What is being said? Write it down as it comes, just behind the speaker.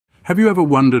Have you ever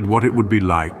wondered what it would be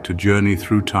like to journey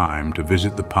through time to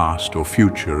visit the past or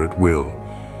future at will?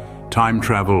 Time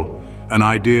travel, an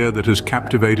idea that has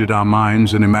captivated our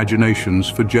minds and imaginations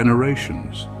for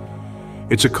generations.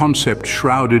 It's a concept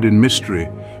shrouded in mystery,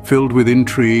 filled with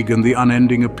intrigue and the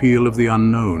unending appeal of the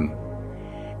unknown.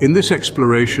 In this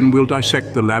exploration, we'll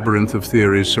dissect the labyrinth of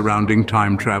theories surrounding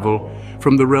time travel,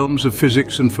 from the realms of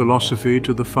physics and philosophy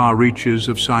to the far reaches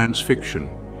of science fiction.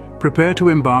 Prepare to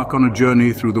embark on a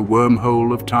journey through the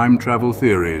wormhole of time travel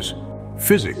theories.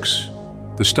 Physics,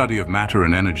 the study of matter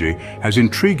and energy, has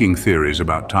intriguing theories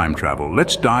about time travel.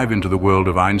 Let's dive into the world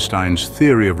of Einstein's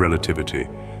theory of relativity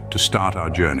to start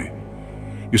our journey.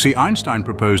 You see, Einstein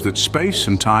proposed that space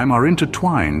and time are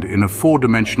intertwined in a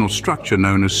four-dimensional structure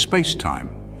known as space-time.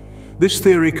 This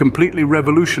theory completely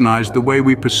revolutionized the way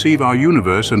we perceive our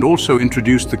universe and also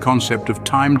introduced the concept of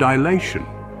time dilation.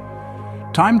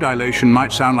 Time dilation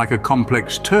might sound like a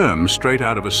complex term straight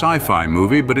out of a sci-fi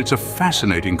movie, but it's a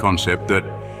fascinating concept that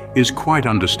is quite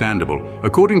understandable.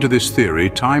 According to this theory,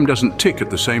 time doesn't tick at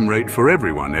the same rate for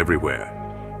everyone, everywhere.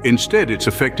 Instead, it's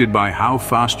affected by how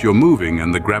fast you're moving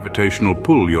and the gravitational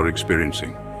pull you're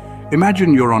experiencing.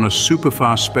 Imagine you're on a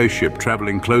super-fast spaceship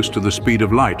traveling close to the speed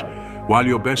of light, while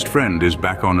your best friend is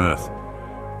back on Earth.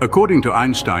 According to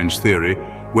Einstein's theory,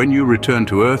 when you return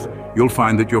to Earth, you'll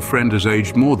find that your friend has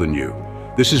aged more than you.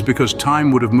 This is because time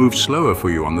would have moved slower for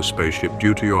you on the spaceship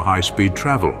due to your high-speed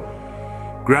travel.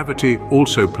 Gravity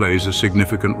also plays a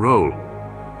significant role.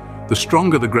 The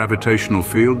stronger the gravitational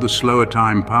field, the slower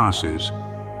time passes.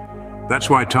 That's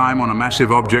why time on a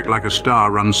massive object like a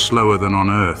star runs slower than on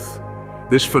Earth.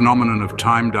 This phenomenon of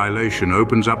time dilation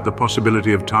opens up the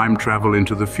possibility of time travel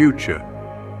into the future.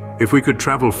 If we could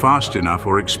travel fast enough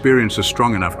or experience a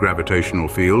strong enough gravitational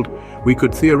field, we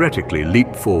could theoretically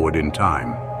leap forward in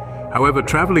time. However,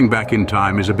 traveling back in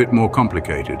time is a bit more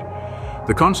complicated.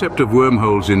 The concept of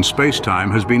wormholes in space-time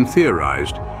has been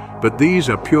theorized, but these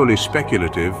are purely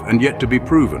speculative and yet to be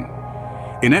proven.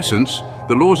 In essence,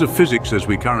 the laws of physics as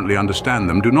we currently understand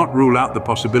them do not rule out the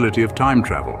possibility of time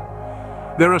travel.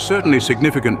 There are certainly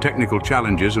significant technical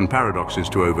challenges and paradoxes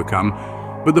to overcome,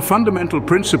 but the fundamental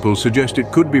principles suggest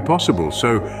it could be possible,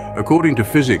 so according to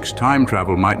physics, time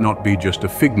travel might not be just a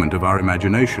figment of our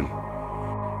imagination.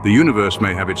 The universe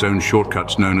may have its own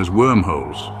shortcuts known as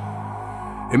wormholes.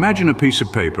 Imagine a piece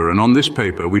of paper, and on this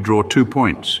paper we draw 2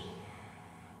 points.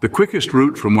 The quickest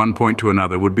route from one point to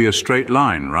another would be a straight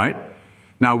line, right?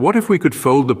 Now, what if we could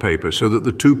fold the paper so that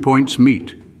the 2 points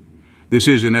meet? This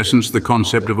is, in essence, the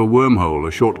concept of a wormhole,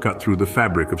 a shortcut through the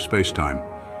fabric of space-time.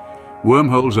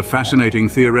 Wormholes are fascinating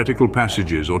theoretical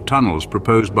passages or tunnels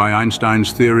proposed by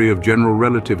Einstein's theory of general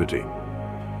relativity.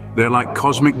 They're like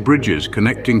cosmic bridges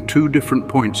connecting two different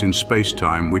points in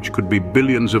space-time, which could be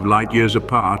billions of light years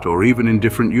apart or even in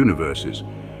different universes.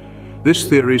 This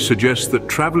theory suggests that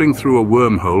traveling through a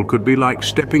wormhole could be like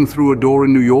stepping through a door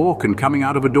in New York and coming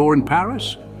out of a door in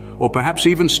Paris, or perhaps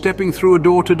even stepping through a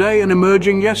door today and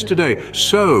emerging yesterday.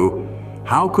 So,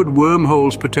 how could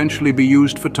wormholes potentially be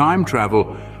used for time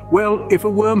travel? Well, if a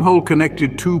wormhole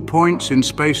connected 2 points in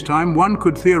space-time, one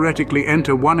could theoretically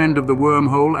enter one end of the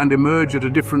wormhole and emerge at a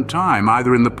different time,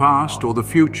 either in the past or the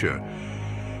future.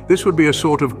 This would be a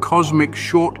sort of cosmic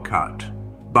shortcut,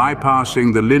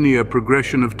 bypassing the linear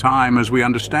progression of time as we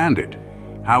understand it.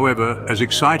 However, as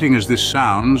exciting as this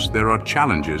sounds, there are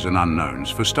challenges and unknowns.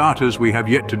 For starters, we have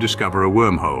yet to discover a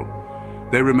wormhole.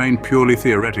 They remain purely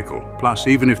theoretical. Plus,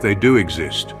 even if they do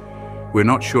exist, we're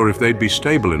not sure if they'd be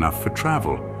stable enough for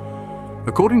travel.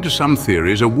 According to some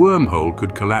theories, a wormhole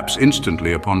could collapse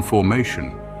instantly upon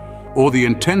formation, or the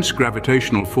intense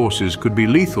gravitational forces could be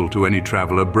lethal to any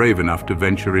traveler brave enough to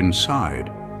venture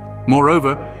inside.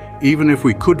 Moreover, even if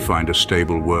we could find a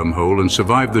stable wormhole and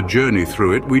survive the journey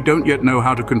through it, we don't yet know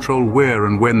how to control where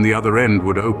and when the other end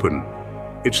would open.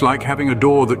 It's like having a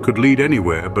door that could lead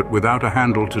anywhere, but without a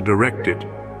handle to direct it.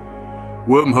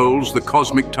 Wormholes, the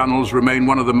cosmic tunnels, remain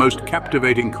one of the most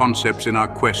captivating concepts in our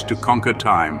quest to conquer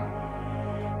time.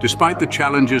 Despite the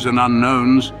challenges and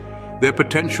unknowns, their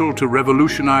potential to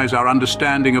revolutionize our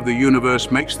understanding of the universe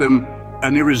makes them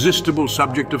an irresistible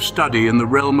subject of study in the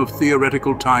realm of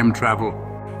theoretical time travel.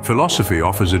 Philosophy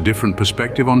offers a different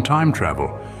perspective on time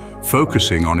travel,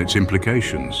 focusing on its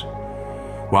implications.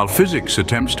 While physics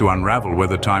attempts to unravel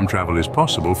whether time travel is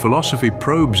possible, philosophy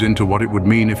probes into what it would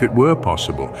mean if it were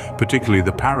possible, particularly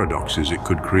the paradoxes it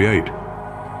could create.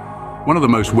 One of the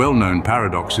most well-known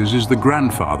paradoxes is the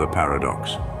grandfather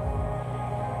paradox.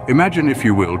 Imagine, if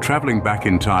you will, traveling back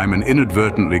in time and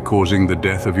inadvertently causing the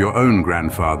death of your own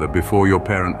grandfather before your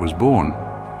parent was born.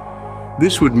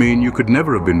 This would mean you could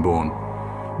never have been born.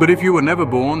 But if you were never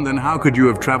born, then how could you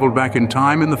have traveled back in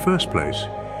time in the first place?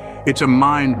 It's a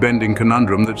mind-bending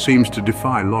conundrum that seems to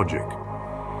defy logic.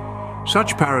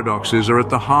 Such paradoxes are at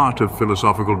the heart of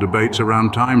philosophical debates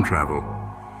around time travel.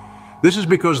 This is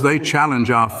because they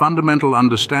challenge our fundamental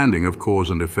understanding of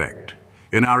cause and effect.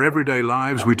 In our everyday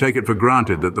lives, we take it for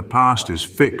granted that the past is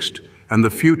fixed and the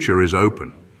future is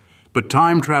open. But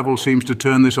time travel seems to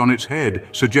turn this on its head,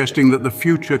 suggesting that the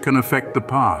future can affect the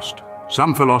past.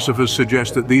 Some philosophers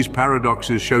suggest that these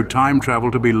paradoxes show time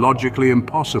travel to be logically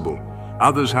impossible.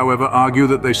 Others, however, argue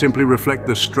that they simply reflect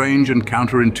the strange and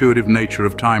counterintuitive nature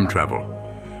of time travel.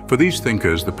 For these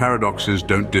thinkers, the paradoxes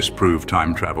don't disprove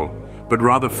time travel, but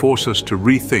rather force us to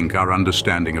rethink our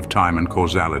understanding of time and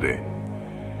causality.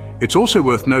 It's also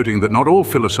worth noting that not all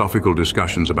philosophical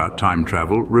discussions about time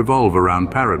travel revolve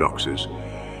around paradoxes.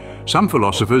 Some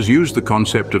philosophers use the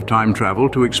concept of time travel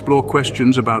to explore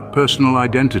questions about personal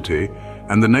identity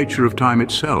and the nature of time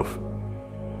itself.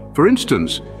 For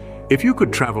instance, if you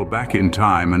could travel back in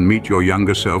time and meet your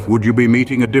younger self, would you be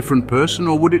meeting a different person,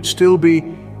 or would it still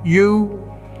be you?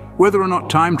 Whether or not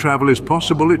time travel is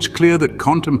possible, it's clear that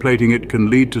contemplating it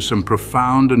can lead to some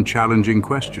profound and challenging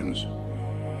questions.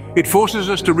 It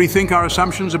forces us to rethink our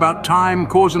assumptions about time,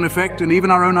 cause and effect, and even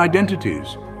our own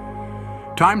identities.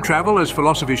 Time travel, as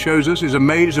philosophy shows us, is a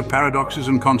maze of paradoxes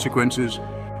and consequences.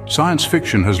 Science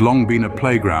fiction has long been a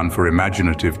playground for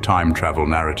imaginative time travel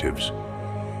narratives.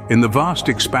 In the vast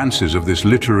expanses of this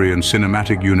literary and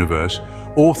cinematic universe,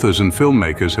 authors and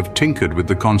filmmakers have tinkered with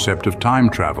the concept of time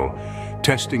travel,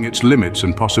 testing its limits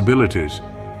and possibilities.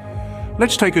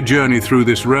 Let's take a journey through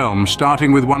this realm,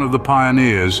 starting with one of the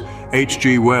pioneers,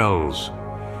 H.G. Wells.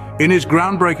 In his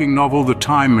groundbreaking novel, The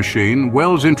Time Machine,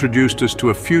 Wells introduced us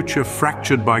to a future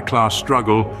fractured by class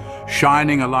struggle,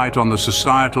 shining a light on the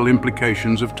societal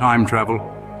implications of time travel.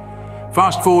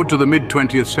 Fast forward to the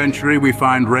mid-20th century, we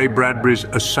find Ray Bradbury's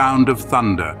A Sound of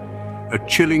Thunder, a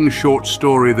chilling short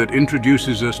story that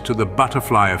introduces us to the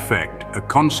butterfly effect, a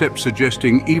concept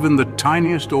suggesting even the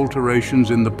tiniest alterations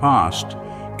in the past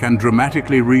can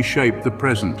dramatically reshape the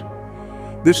present.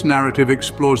 This narrative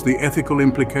explores the ethical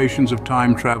implications of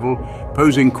time travel,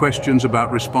 posing questions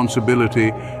about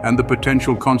responsibility and the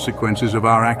potential consequences of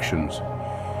our actions.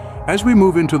 As we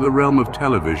move into the realm of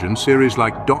television, series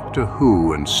like Doctor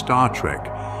Who and Star Trek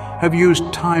have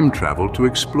used time travel to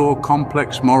explore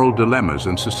complex moral dilemmas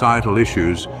and societal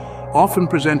issues, often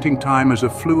presenting time as a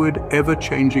fluid,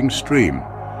 ever-changing stream.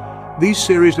 These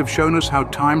series have shown us how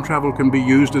time travel can be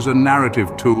used as a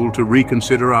narrative tool to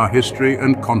reconsider our history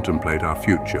and contemplate our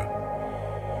future.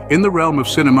 In the realm of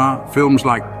cinema, films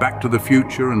like Back to the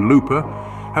Future and Looper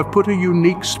have put a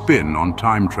unique spin on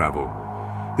time travel.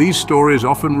 These stories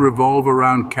often revolve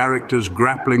around characters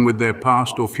grappling with their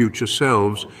past or future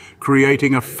selves,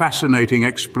 creating a fascinating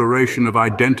exploration of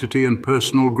identity and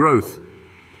personal growth.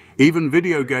 Even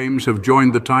video games have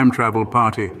joined the time travel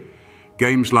party.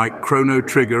 Games like Chrono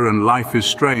Trigger and Life is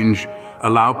Strange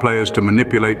allow players to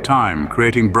manipulate time,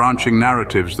 creating branching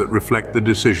narratives that reflect the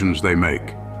decisions they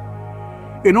make.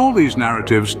 In all these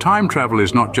narratives, time travel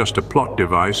is not just a plot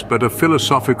device, but a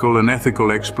philosophical and ethical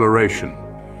exploration.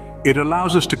 It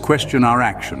allows us to question our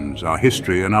actions, our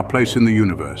history, and our place in the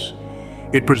universe.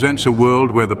 It presents a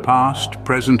world where the past,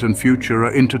 present, and future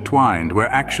are intertwined, where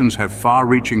actions have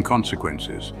far-reaching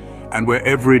consequences, and where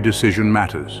every decision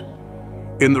matters.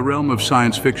 In the realm of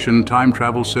science fiction, time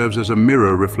travel serves as a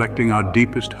mirror reflecting our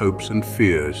deepest hopes and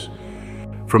fears.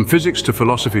 From physics to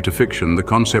philosophy to fiction, the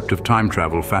concept of time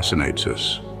travel fascinates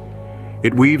us.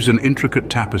 It weaves an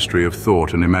intricate tapestry of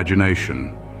thought and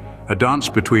imagination, a dance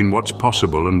between what's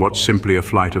possible and what's simply a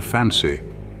flight of fancy.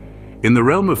 In the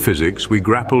realm of physics, we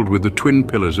grappled with the twin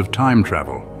pillars of time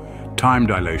travel, time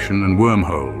dilation and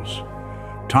wormholes.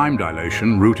 Time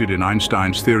dilation, rooted in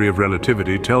Einstein's theory of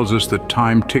relativity, tells us that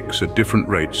time ticks at different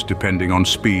rates depending on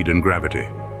speed and gravity.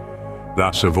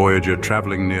 Thus, a Voyager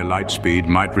traveling near light speed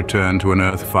might return to an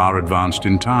Earth far advanced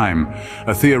in time,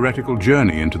 a theoretical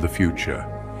journey into the future.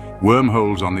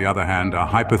 Wormholes, on the other hand, are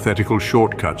hypothetical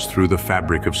shortcuts through the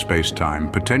fabric of space-time,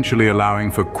 potentially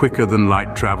allowing for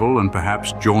quicker-than-light travel and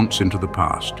perhaps jaunts into the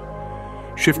past.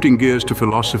 Shifting gears to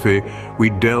philosophy, we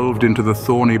delved into the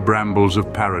thorny brambles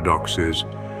of paradoxes.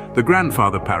 The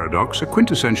grandfather paradox, a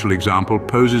quintessential example,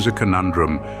 poses a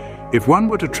conundrum. If one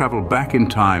were to travel back in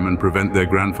time and prevent their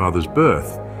grandfather's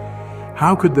birth,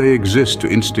 how could they exist to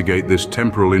instigate this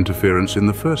temporal interference in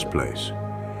the first place?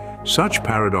 Such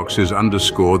paradoxes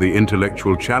underscore the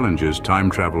intellectual challenges time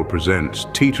travel presents,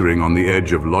 teetering on the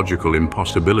edge of logical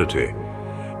impossibility.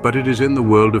 But it is in the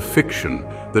world of fiction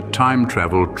that time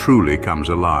travel truly comes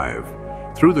alive.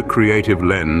 Through the creative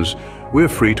lens, we're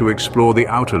free to explore the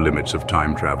outer limits of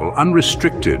time travel,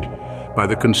 unrestricted by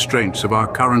the constraints of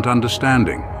our current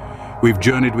understanding. We've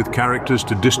journeyed with characters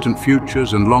to distant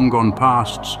futures and long-gone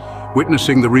pasts,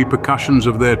 witnessing the repercussions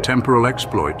of their temporal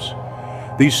exploits.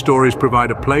 These stories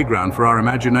provide a playground for our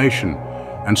imagination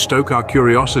and stoke our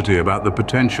curiosity about the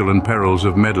potential and perils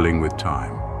of meddling with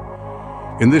time.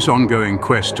 In this ongoing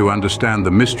quest to understand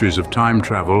the mysteries of time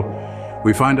travel,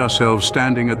 we find ourselves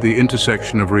standing at the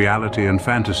intersection of reality and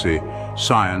fantasy,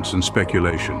 science and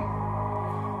speculation.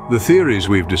 The theories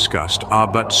we've discussed are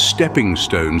but stepping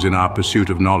stones in our pursuit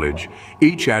of knowledge,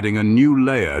 each adding a new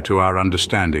layer to our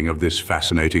understanding of this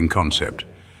fascinating concept.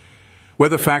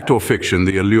 Whether fact or fiction,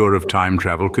 the allure of time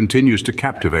travel continues to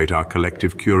captivate our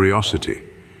collective curiosity.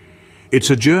 It's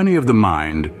a journey of the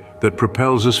mind that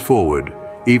propels us forward,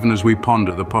 even as we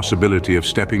ponder the possibility of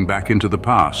stepping back into the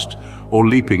past or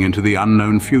leaping into the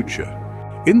unknown future.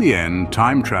 In the end,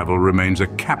 time travel remains a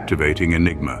captivating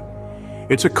enigma.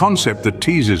 It's a concept that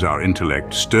teases our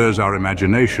intellect, stirs our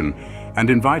imagination, and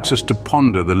invites us to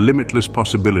ponder the limitless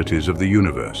possibilities of the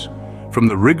universe. From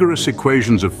the rigorous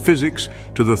equations of physics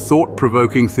to the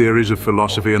thought-provoking theories of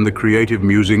philosophy and the creative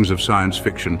musings of science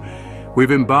fiction,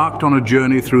 we've embarked on a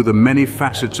journey through the many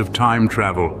facets of time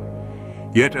travel.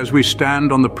 Yet, as we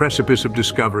stand on the precipice of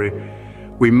discovery,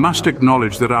 we must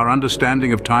acknowledge that our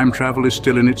understanding of time travel is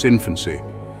still in its infancy.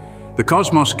 The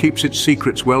cosmos keeps its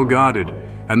secrets well guarded,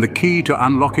 and the key to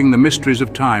unlocking the mysteries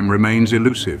of time remains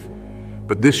elusive.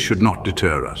 But this should not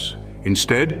deter us.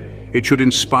 Instead, it should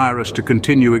inspire us to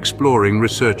continue exploring,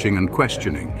 researching, and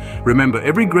questioning. Remember,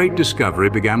 every great discovery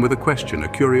began with a question, a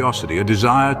curiosity, a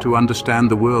desire to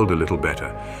understand the world a little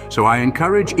better. So I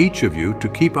encourage each of you to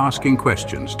keep asking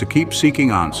questions, to keep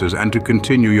seeking answers, and to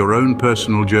continue your own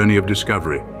personal journey of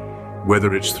discovery.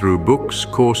 Whether it's through books,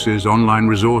 courses, online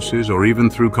resources, or even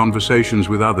through conversations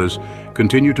with others,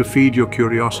 continue to feed your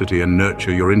curiosity and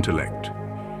nurture your intellect.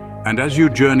 And as you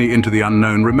journey into the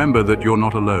unknown, remember that you're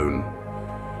not alone.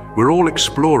 We're all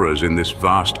explorers in this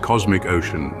vast cosmic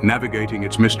ocean, navigating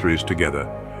its mysteries together.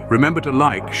 Remember to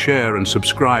like, share, and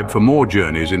subscribe for more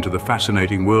journeys into the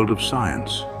fascinating world of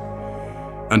science.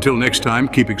 Until next time,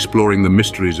 keep exploring the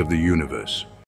mysteries of the universe.